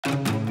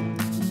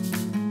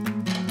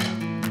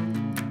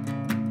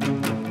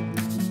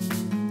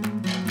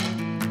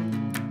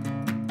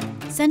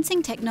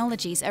Sensing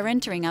technologies are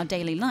entering our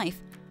daily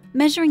life,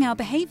 measuring our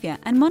behavior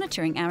and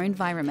monitoring our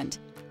environment.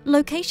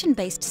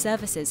 Location-based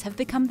services have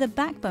become the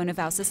backbone of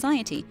our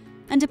society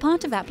and are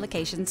part of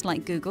applications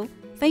like Google,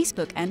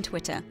 Facebook and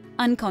Twitter.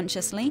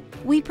 Unconsciously,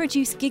 we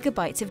produce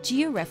gigabytes of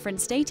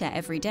georeference data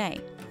every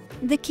day.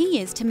 The key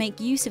is to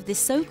make use of this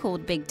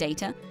so-called big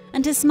data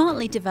and to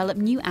smartly develop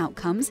new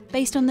outcomes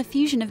based on the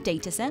fusion of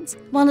datasets,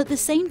 while at the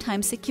same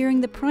time securing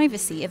the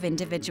privacy of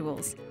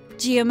individuals.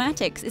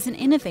 Geomatics is an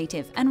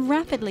innovative and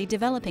rapidly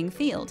developing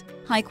field.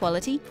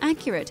 High-quality,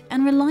 accurate,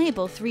 and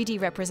reliable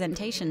 3D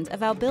representations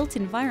of our built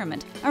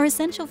environment are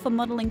essential for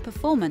modeling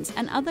performance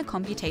and other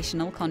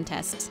computational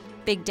contests.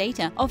 Big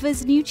data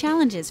offers new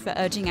challenges for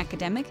urging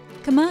academic,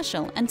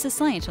 commercial, and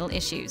societal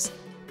issues.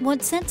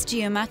 What sets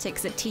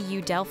Geomatics at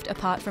TU Delft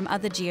apart from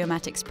other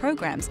geomatics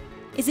programs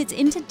is its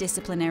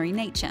interdisciplinary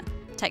nature,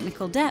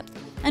 technical depth,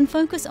 and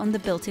focus on the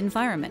built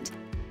environment.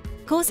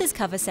 Courses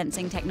cover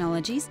sensing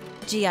technologies,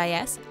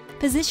 GIS,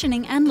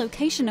 positioning and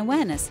location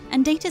awareness,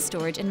 and data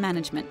storage and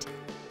management.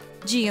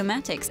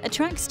 Geomatics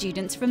attracts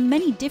students from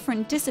many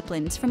different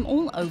disciplines from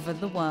all over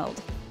the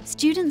world.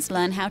 Students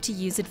learn how to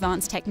use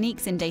advanced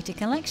techniques in data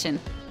collection,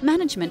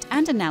 management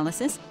and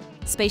analysis,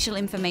 spatial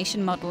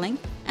information modeling,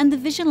 and the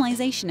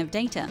visualization of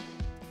data.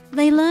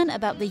 They learn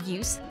about the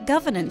use,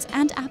 governance,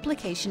 and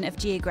application of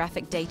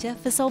geographic data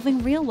for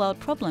solving real-world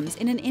problems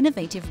in an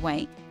innovative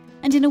way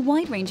and in a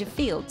wide range of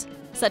fields,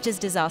 such as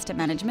disaster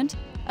management,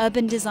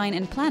 urban design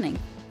and planning,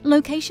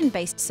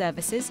 location-based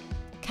services,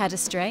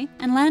 cadastre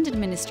and land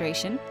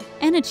administration,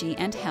 energy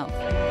and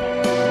health.